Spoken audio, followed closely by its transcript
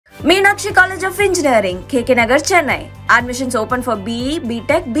Meenakshi College of Engineering, KK Nagar, Chennai. Admissions open for BE,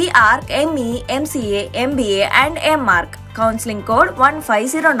 BTech, BArc, ME, MCA, MBA and MArc. Counseling code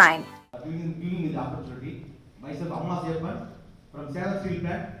 1509. Giving the opportunity. Myself, Amma Sherman from Salem Steel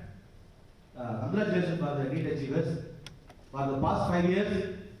Plant. Congratulations for the Neet achievers. For the past 5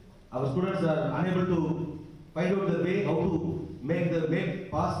 years, our students are unable to find out the way how to make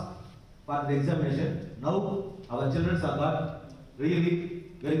pass for the examination. Now our children have got really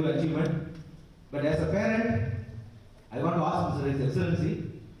very good achievement. But as a parent, I want to ask Mr.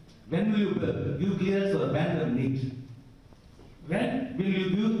 Excellency, when will you give clearance or ban the Neet? When will you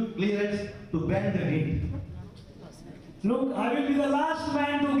give clearance to ban the Neet? Look, I will be the last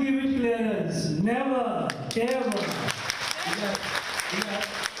man to give it clearance. Never, ever.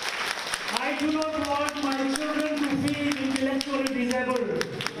 I do not want my children to feel intellectually disabled.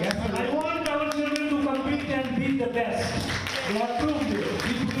 Yes, I want our children to compete and be the best. They have proved it.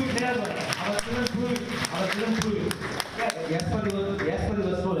 We do it never. Our children prove it. Our children prove it. Yes, as per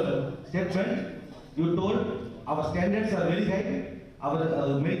your statement, you told our standards are very high.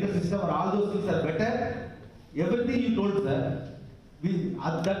 Our medical system, all those things are better. Everything you told, sir.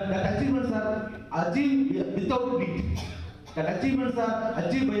 That achievements are achieved without Neet. That achievements are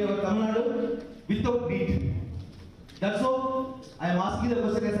achieved by our Tamil Nadu without Neet. That's all I am asking the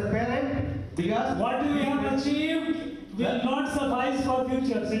question as a parent, because what we have achieved will not suffice for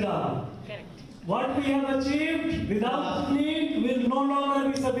future. Sit down. What we have achieved without Neet will no longer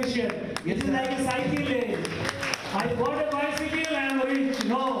be sufficient. Yes, it is like a cycle lane. I bought a bicycle, I am rich.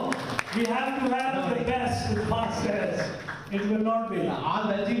 No, we have to have the best, the fastest. It will not be. All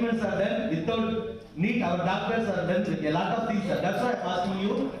the achievements are done without Neet. Our doctors are done with a lot of things. That's why I am asking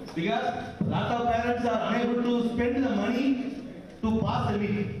you, because a lot of parents are unable to spend the money to pass the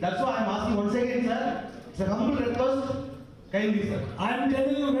Neet. That's why I am asking once again, sir. It's a humble request. Kindly, sir. I am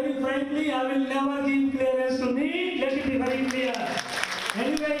telling you very frankly, I will never give clearance to Neet. Let it be very clear.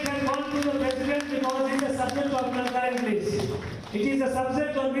 Anyway, it has gone to the president because it is a subject of concurrent list. It is a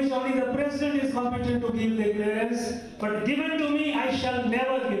subject on which only the president is competent to give the clearance. But given to me, I shall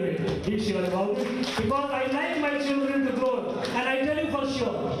never give it. Be sure about it. Because I like my children to grow. And I tell you for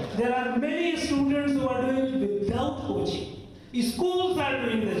sure, there are many students who are doing it without coaching. Schools are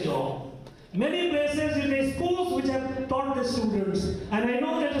doing the job. Many places in the schools which have taught the students. And I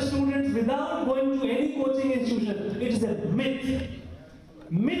know that the students, without going to any coaching institution, it is a myth.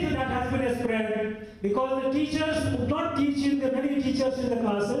 Myth that has been spread because the teachers would not teach in the many teachers in the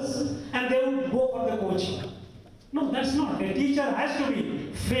classes and they would go for the coaching. No, that's not. A teacher has to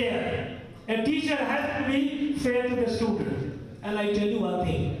be fair. A teacher has to be fair to the student. And I tell you one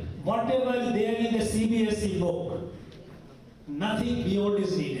thing, whatever is there in the CBSE book, nothing beyond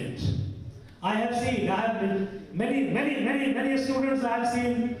is needed. I have been many students I have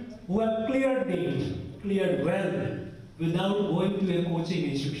seen who have cleared well, without going to a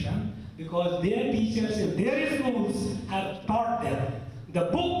coaching institution, because their teachers in their schools have taught them. The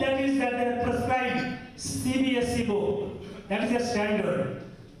book that they have prescribed, CBSE book, that is a standard.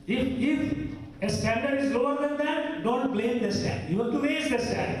 If a standard is lower than that, don't blame the standard. You have to raise the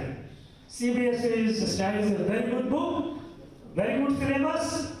standard. CBSE standard is a very good book, very good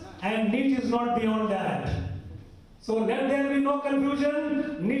syllabus, and Neet is not beyond that. So let there be no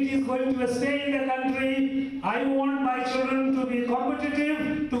confusion. Neet is going to stay in the country. I want my children to be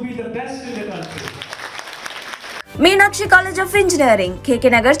competitive, to be the best in the country. Meenakshi College of Engineering, KK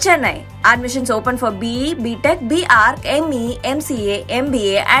Nagar, Chennai. Admissions open for BE, BTech, BArc, ME, MCA,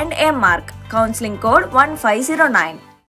 MBA and MArc. Counseling code 1509.